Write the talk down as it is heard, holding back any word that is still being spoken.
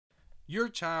Your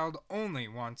child only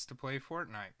wants to play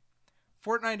Fortnite.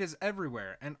 Fortnite is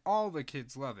everywhere and all the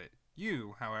kids love it.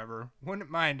 You, however,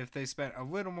 wouldn't mind if they spent a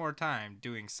little more time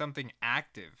doing something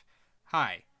active.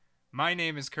 Hi, my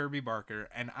name is Kirby Barker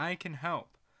and I can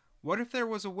help. What if there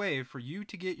was a way for you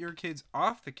to get your kids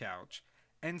off the couch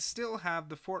and still have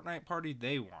the Fortnite party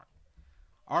they want?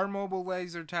 Our mobile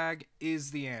laser tag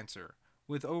is the answer.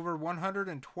 With over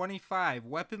 125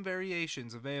 weapon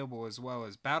variations available as well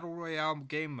as battle royale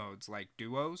game modes like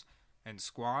duos and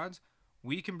squads,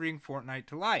 we can bring Fortnite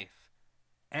to life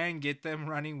and get them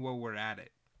running while we're at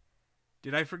it.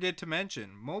 Did I forget to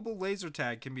mention, mobile laser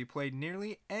tag can be played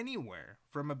nearly anywhere,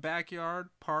 from a backyard,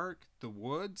 park, the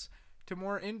woods, to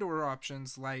more indoor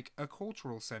options like a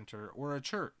cultural center or a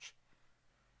church.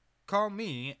 Call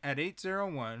me at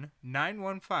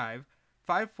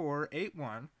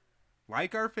 801-915-5481,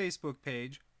 like our Facebook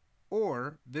page,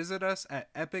 or visit us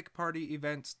at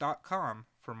epicpartyevents.com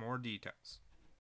for more details.